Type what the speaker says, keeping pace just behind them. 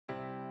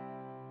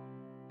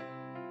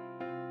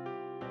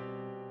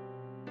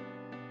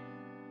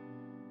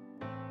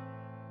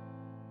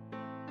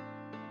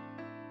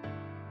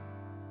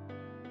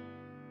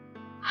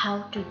how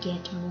to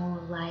get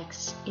more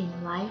likes in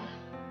life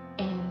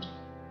and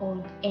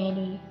on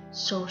any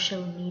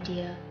social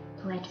media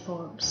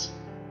platforms.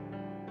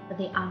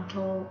 The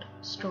untold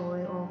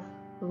story of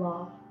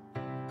love,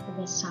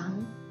 the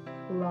sun,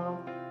 love,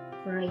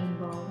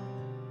 rainbow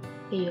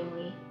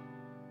theory.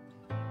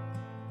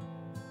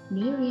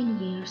 Million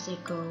years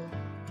ago,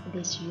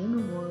 this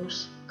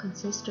universe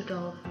consisted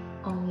of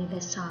only the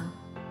sun,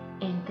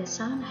 and the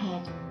sun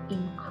had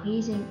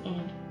increasing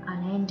and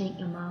unending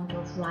amount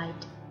of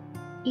light.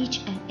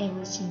 Each and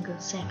every single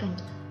second,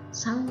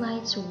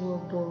 sunlights were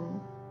born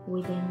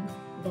within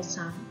the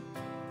sun.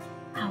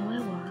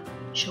 However,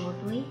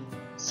 shortly,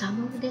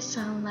 some of the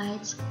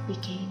sunlights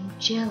became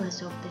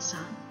jealous of the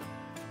sun.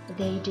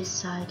 They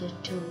decided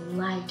to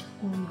light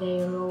on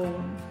their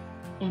own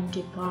and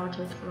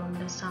departed from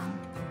the sun.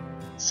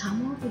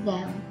 Some of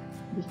them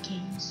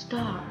became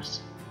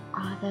stars,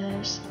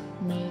 others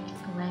made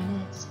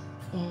planets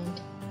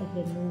and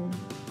the moon.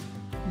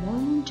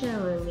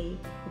 Momentarily,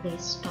 they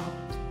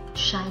stopped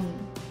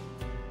shining.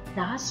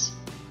 Thus,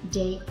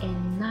 day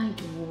and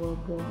night were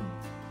born.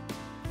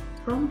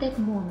 From that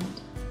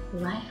moment,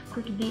 life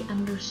could be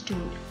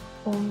understood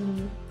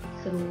only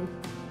through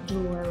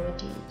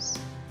dualities.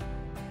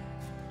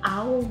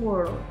 Our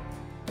world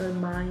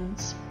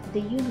remains the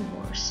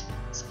universe,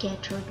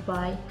 scattered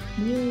by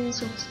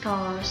millions of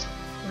stars,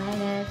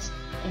 planets,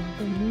 and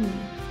the moon.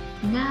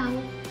 Now,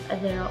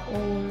 there are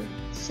over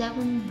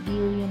 7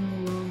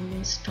 billion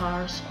lonely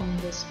stars on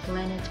this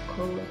planet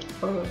called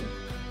Earth.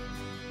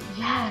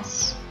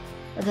 Yes,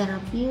 there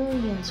are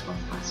billions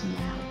of us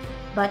now,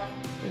 but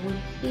we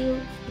feel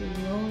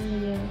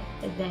lonelier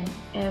than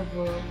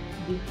ever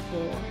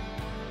before.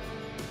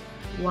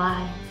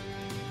 Why?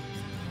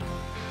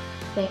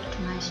 Back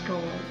to my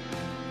story.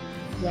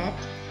 Yet,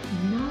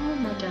 no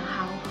matter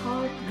how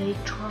hard they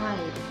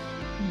tried,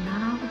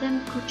 none of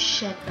them could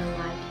shed a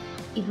light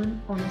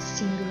even on a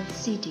single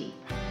city,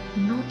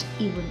 not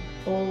even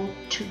all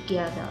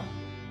together.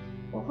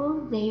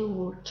 All they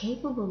were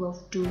capable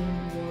of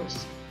doing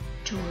was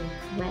to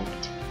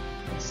reflect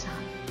the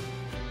sun.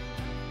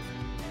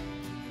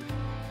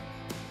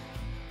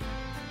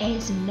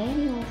 As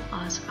many of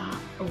us are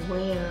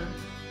aware,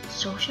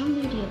 social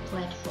media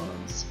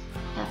platforms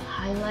have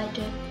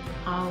highlighted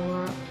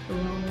our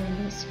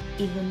loneliness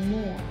even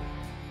more.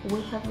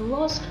 We have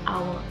lost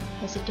our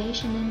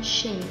hesitation and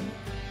shame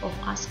of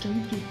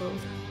asking people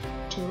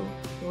to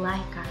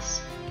like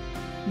us.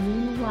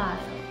 Meanwhile,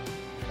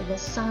 the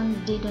sun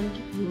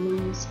didn't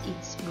lose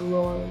its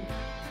glory.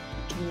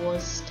 It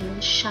was still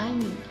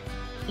shining.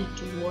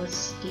 It was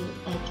still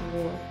at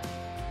work.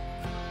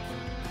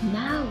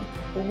 Now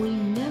we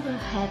never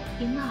have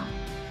enough.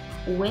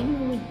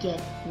 When we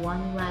get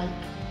one like,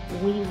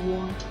 we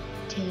want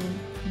 10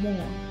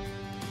 more.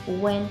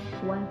 When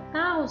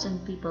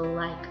 1,000 people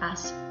like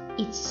us,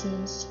 it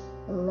seems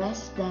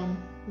less than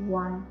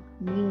 1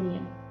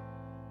 million.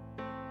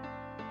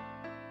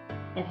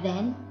 And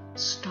then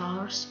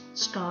stars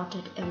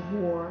started a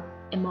war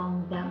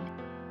among them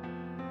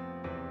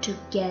to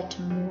get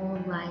more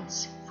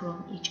lights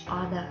from each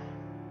other.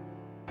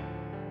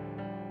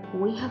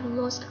 We have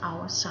lost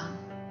our sun,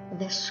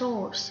 the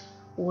source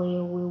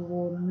where we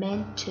were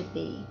meant to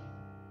be.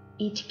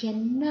 It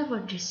can never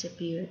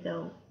disappear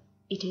though.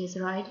 It is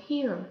right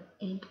here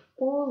and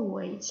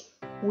always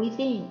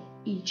within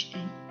each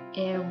and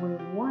every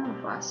one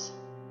of us.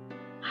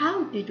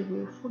 How did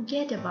we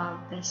forget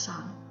about the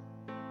sun?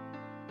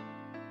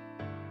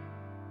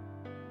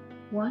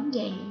 One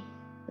day,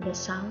 the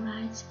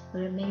sunlights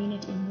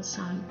remained in the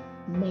sun,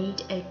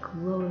 made a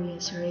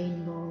glorious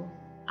rainbow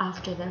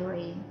after the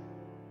rain.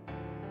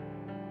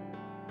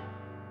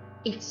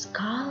 Its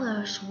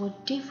colors were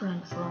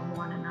different from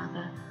one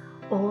another.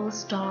 All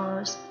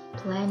stars,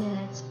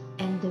 planets,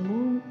 and the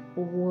moon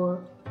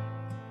were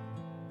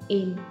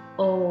in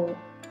awe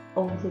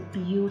of the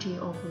beauty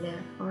of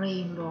the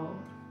rainbow.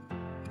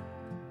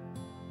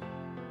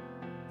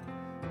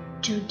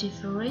 To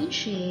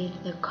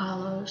differentiate the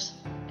colors,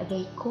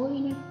 they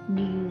coined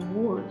new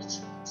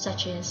words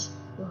such as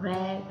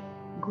red,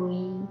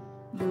 green,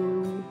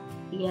 blue,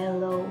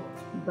 yellow,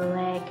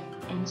 black,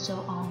 and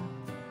so on.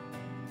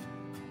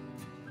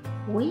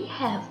 We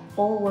have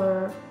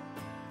over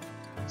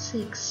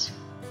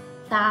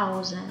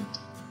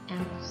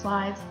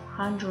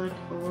 6,500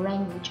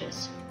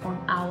 languages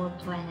on our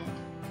planet.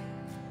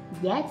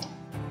 Yet,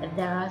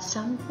 there are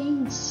some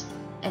things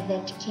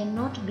that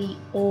cannot be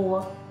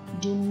or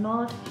do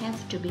not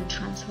have to be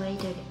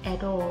translated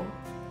at all.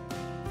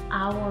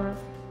 Our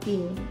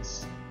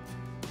feelings.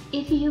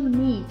 If you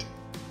meet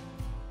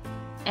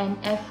an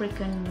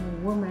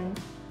African woman,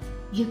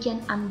 you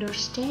can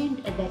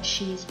understand that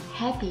she is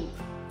happy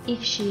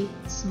if she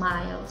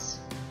smiles,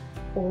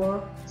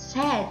 or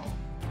sad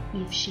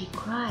if she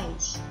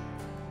cries,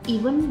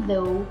 even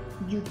though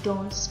you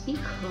don't speak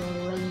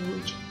her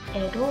language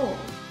at all.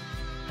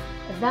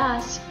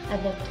 Thus,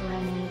 the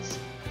planets,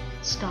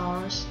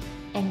 stars,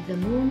 and the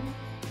moon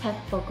have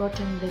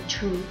forgotten the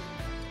truth.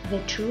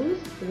 The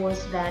truth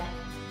was that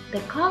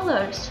the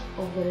colors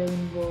of the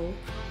rainbow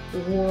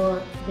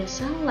were the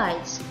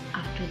sunlights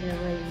after the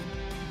rain,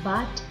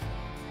 but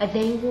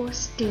they were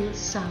still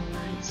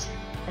sunlights,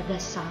 the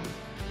sun.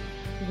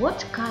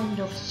 What kind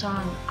of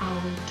sun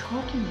are we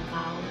talking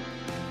about?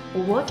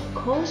 What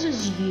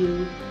causes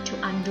you to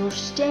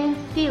understand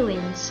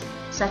feelings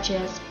such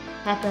as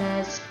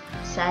happiness,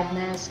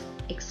 sadness,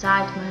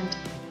 excitement,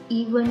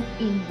 even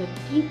in the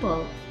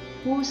people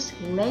whose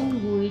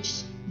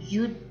language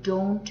you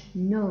don't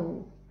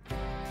know?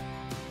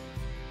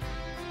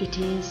 It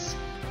is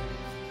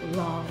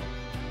love.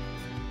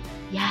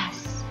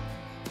 Yes,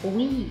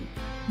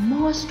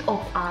 most of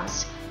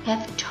us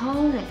have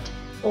turned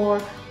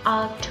or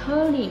are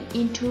turning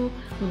into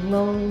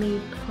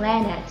lonely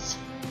planets,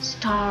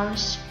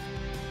 stars,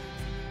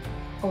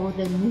 or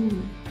the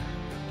moon.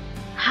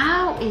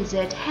 How is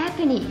it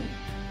happening?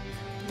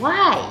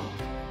 Why?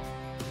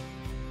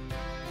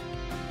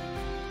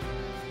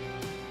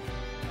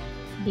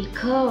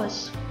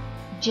 Because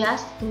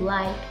just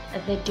like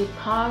the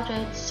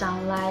departed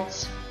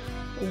sunlights,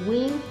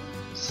 we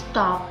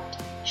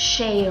stopped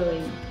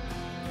sharing.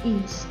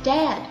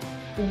 Instead,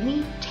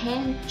 we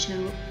tend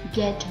to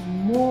get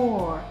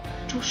more,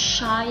 to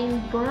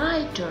shine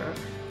brighter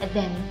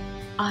than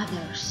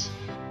others.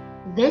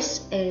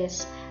 This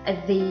is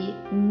the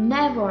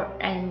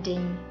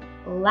never-ending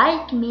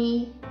like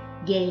me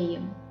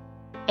game,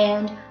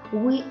 and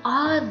we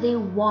are the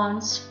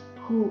ones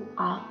who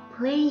are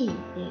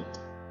playing it.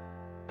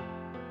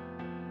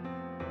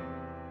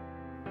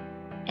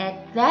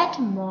 At that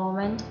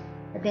moment,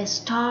 the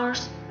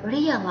stars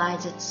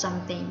realized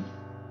something.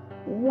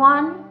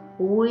 One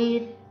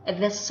with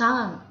the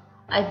sun,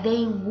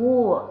 they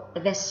were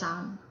the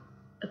sun.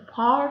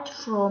 Apart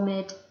from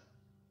it,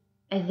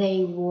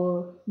 they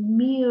were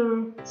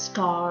mere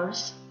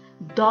stars,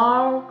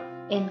 dark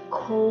and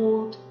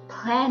cold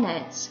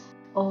planets,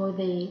 or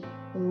the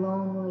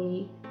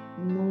lonely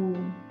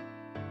moon.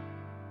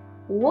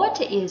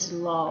 What is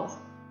love?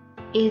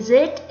 Is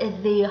it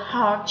the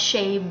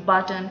heart-shaped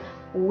button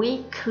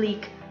we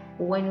click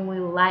when we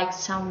like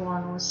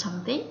someone or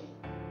something?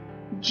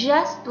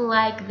 Just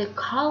like the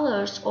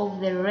colors of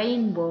the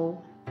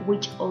rainbow,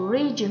 which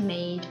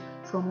originate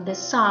from the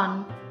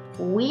sun,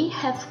 we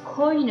have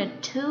coined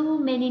too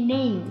many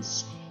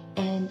names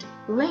and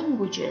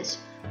languages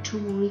to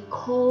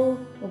recall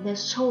the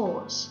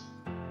source.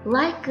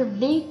 Like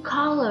the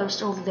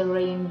colors of the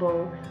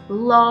rainbow,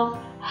 love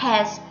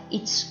has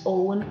its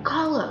own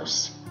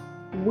colors.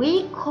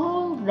 We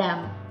call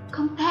them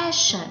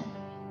compassion,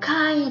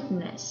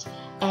 kindness,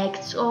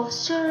 acts of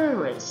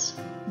service,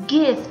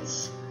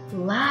 gifts,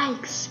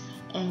 likes,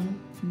 and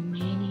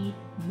many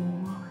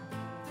more.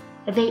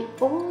 They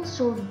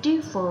also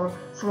differ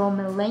from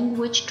a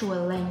language to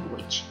a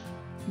language.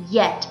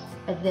 Yet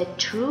the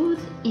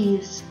truth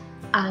is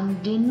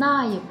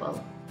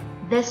undeniable.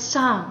 The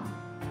sun,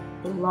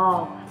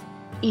 love,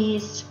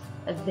 is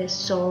the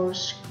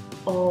source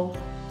of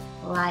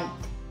light.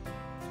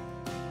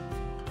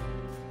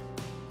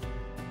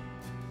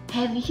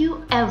 Have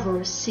you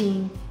ever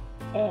seen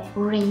a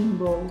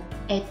rainbow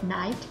at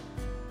night?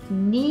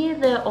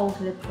 Neither of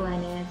the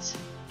planets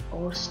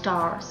or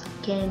stars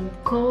can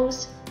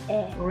cause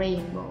a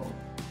rainbow.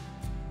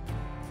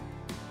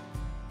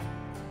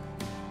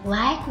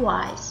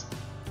 Likewise,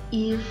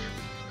 if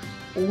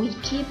we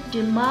keep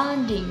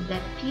demanding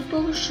that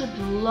people should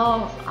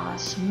love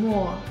us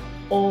more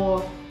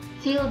or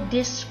feel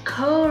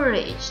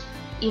discouraged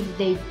if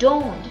they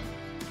don't,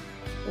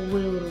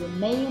 we'll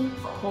remain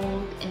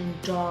cold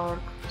and dark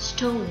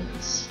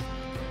stones.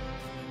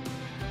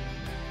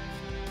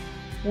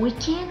 We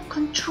can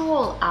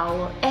control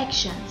our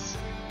actions,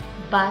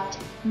 but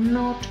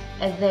not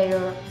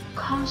their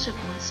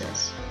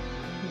consequences.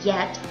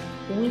 Yet,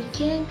 we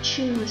can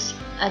choose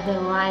the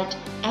right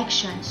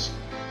actions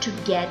to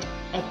get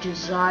a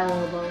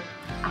desirable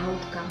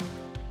outcome.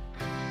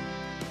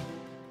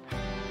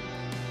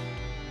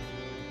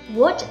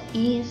 What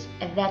is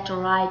that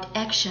right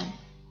action?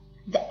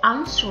 The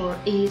answer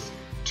is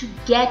to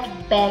get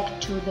back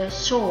to the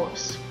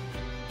source.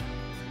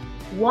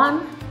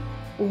 One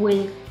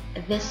with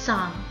the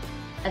sun.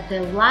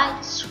 The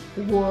lights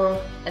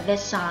were the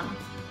sun.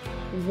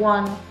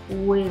 One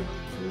with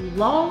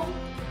love.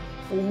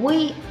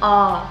 We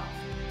are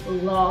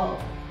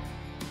love.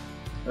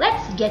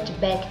 Let's get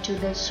back to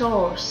the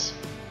source.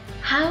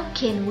 How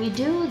can we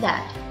do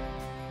that?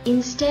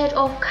 Instead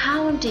of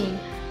counting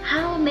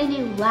how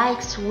many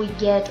likes we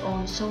get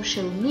on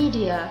social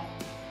media,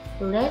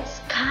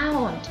 let's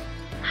count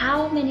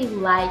how many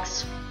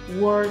likes,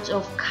 words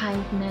of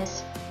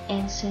kindness,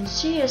 and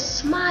sincere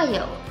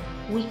smile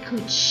we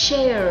could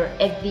share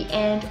at the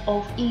end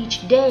of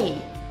each day.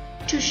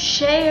 To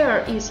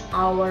share is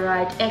our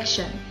right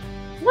action.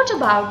 What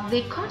about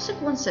the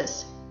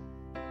consequences?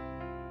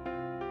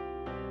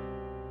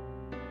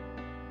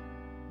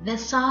 The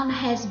sun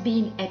has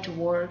been at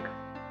work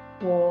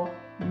for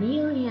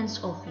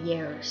millions of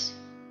years.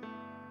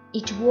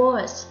 It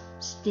was,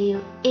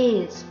 still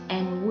is,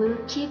 and will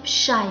keep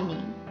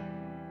shining.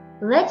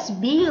 Let's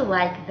be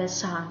like the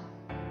sun.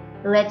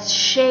 Let's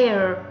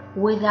share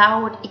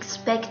without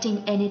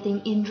expecting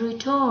anything in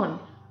return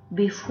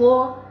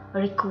before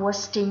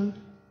requesting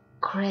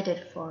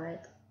credit for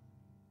it.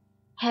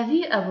 Have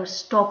you ever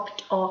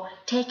stopped or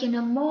taken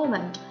a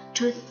moment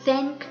to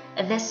thank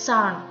the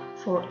sun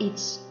for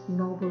its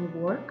noble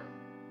work?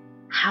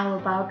 How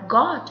about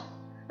God?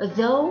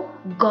 Though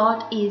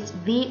God is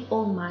the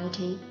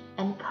Almighty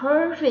and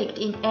perfect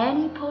in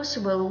any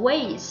possible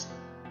ways,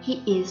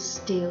 He is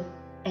still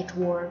at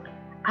work.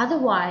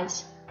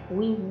 Otherwise,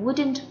 we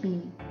wouldn't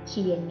be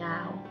here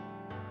now.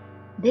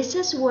 This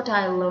is what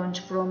I learned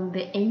from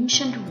the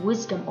ancient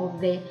wisdom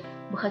of the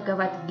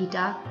Bhagavad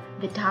Gita,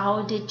 the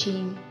Tao Te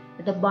Ching,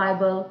 the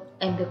Bible,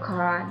 and the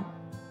Quran.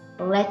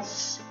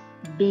 Let's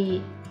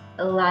be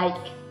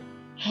like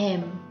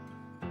Him.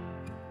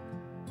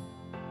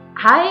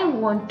 I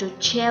want to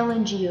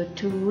challenge you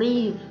to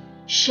live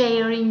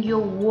sharing your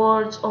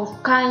words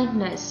of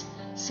kindness,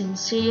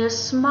 sincere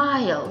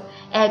smile,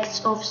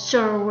 acts of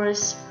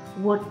service,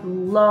 what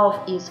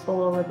love is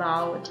all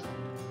about.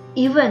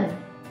 Even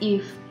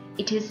if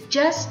it is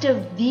just a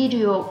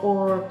video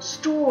or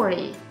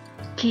story,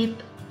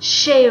 keep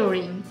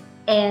sharing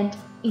and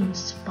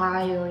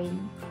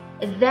inspiring.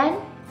 Then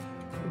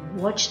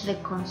watch the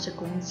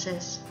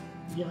consequences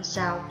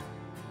yourself.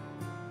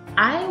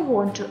 I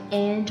want to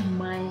end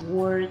my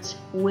words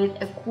with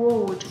a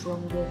quote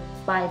from the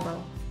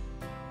Bible.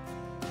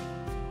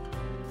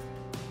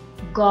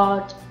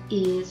 God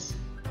is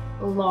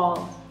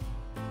love,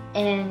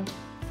 and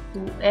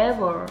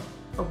whoever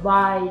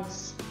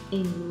abides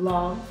in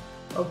love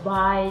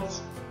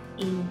abides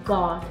in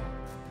God,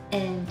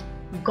 and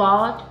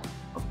God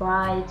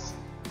abides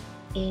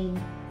in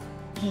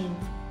him.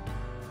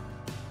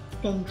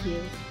 Thank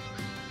you.